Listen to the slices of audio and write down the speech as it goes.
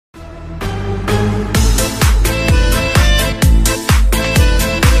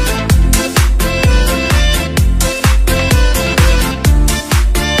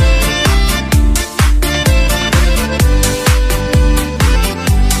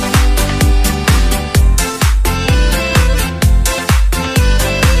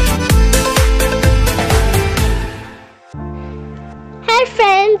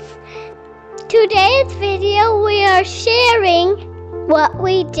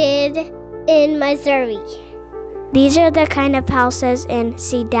did in Missouri. These are the kind of houses in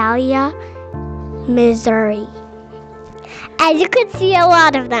Sedalia, Missouri. As you can see, a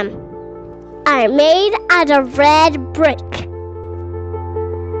lot of them are made out of red brick.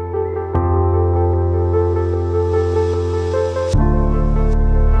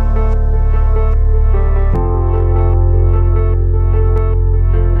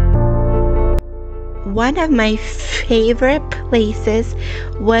 One of my favorite places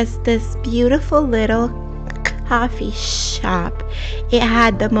was this beautiful little coffee shop. It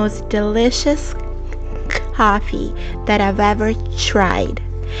had the most delicious coffee that I've ever tried.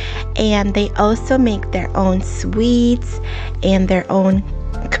 And they also make their own sweets and their own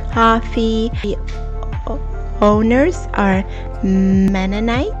coffee. The owners are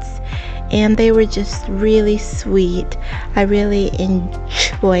Mennonites, and they were just really sweet. I really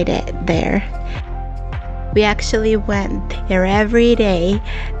enjoyed it there. We actually went there every day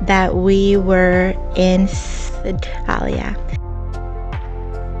that we were in Sedalia.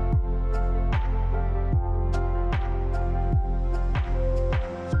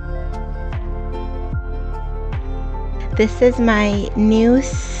 This is my new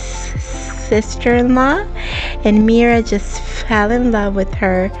sister-in-law, and Mira just fell in love with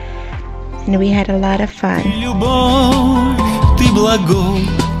her, and we had a lot of fun. Любовь, ты благой,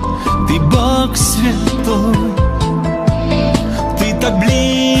 ты Бог святой, ты так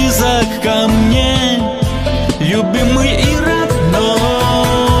близок ко мне, любимый и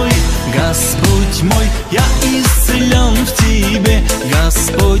родной. Господь мой, я исцелен в Тебе,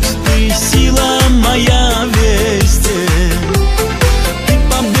 Господь, Ты сила моя везде, Ты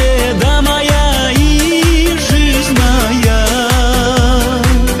победа моя и жизнь моя.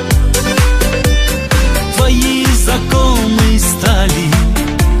 Твои законы стали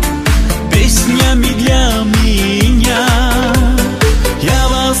песнями для меня. Я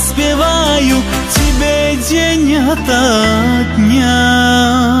воспеваю Тебе день ото дня.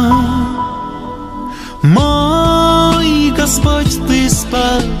 Мой Господь, Ты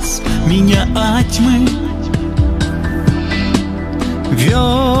спас меня от тьмы,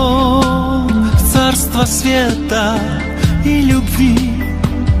 вел в царство света и любви.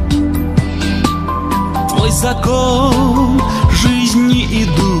 Твой закон жизни и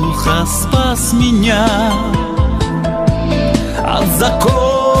духа спас меня от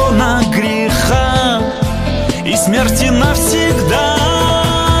закона греха и смерти навсегда.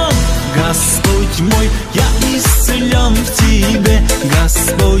 Господь мой, я исцелен в Тебе,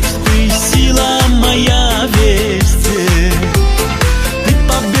 Господь, Ты сила моя везде, Ты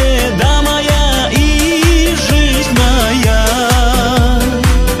победа моя и жизнь моя.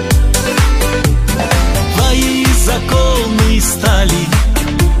 Твои законы стали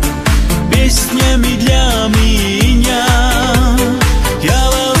песнями для меня. Я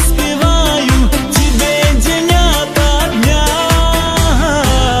воспеваю Тебе день ото дня.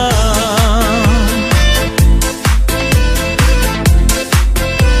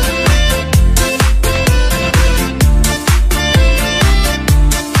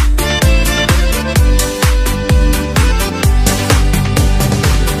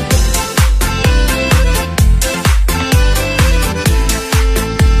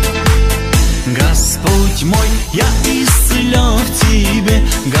 Господь мой, я исцелен в Тебе,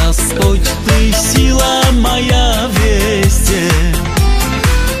 Господь, Ты сила моя везде,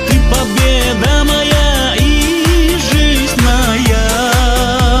 Ты победа моя и жизнь моя.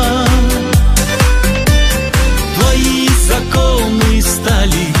 Твои законы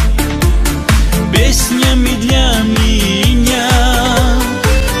стали песнями для меня.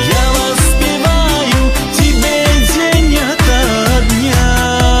 Я воспеваю Тебе день ото дня.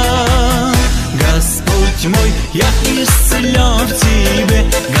 Господь мой, я исцелен в Тебе,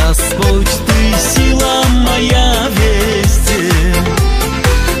 Господь, Ты сила моя везде,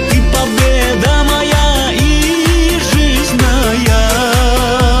 Ты победа моя и жизнь моя.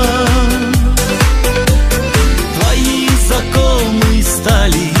 Твои законы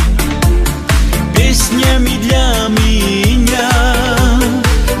стали песнями для меня.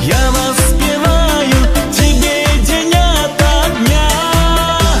 Я воспеваю Тебе день ото дня.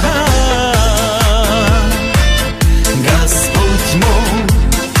 Господь мой,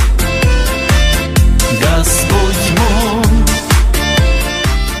 Господь мой.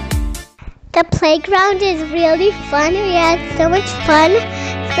 The playground is really fun. We had so much fun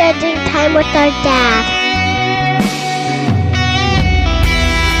spending time with our dad.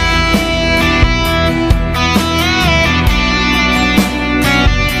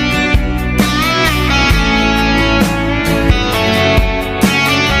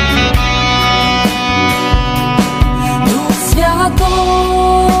 Дух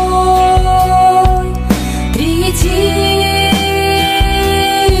Святой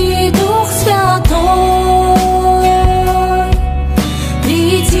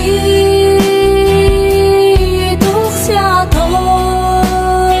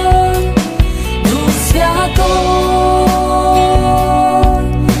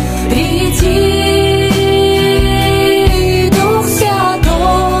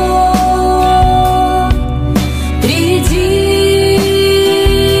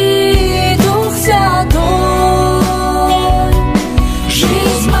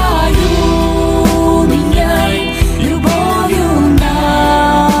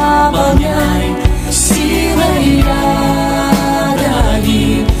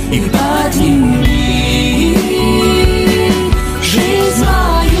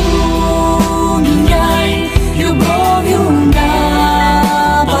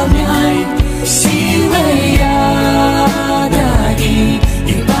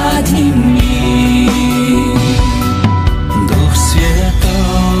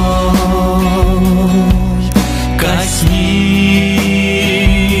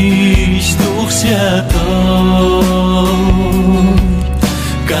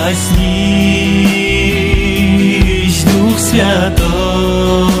коснись, Дух Святой,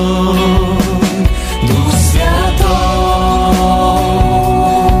 Дух Святой,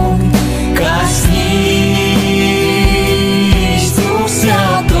 коснись, Дух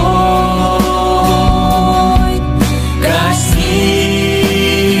Святой, коснись,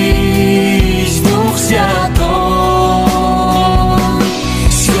 Дух Святой,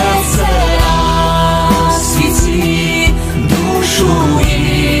 сердце освети, душу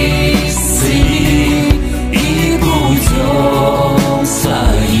исцели, и путем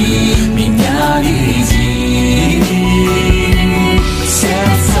своим меня веди.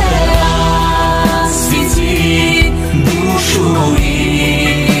 Сердце освети, душу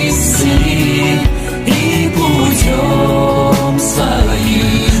исцели, и путем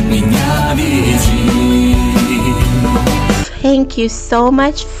своим меня веди. Thank you so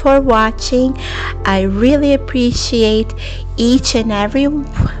much for watching. I really appreciate each and every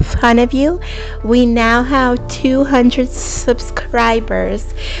one of you. We now have 200 subscribers,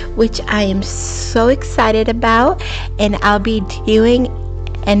 which I am so excited about, and I'll be doing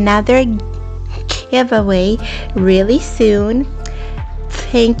another giveaway really soon.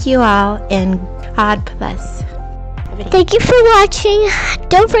 Thank you all, and God bless. Thank you for watching.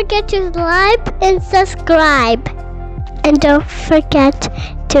 Don't forget to like and subscribe. And don't forget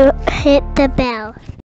to hit the bell.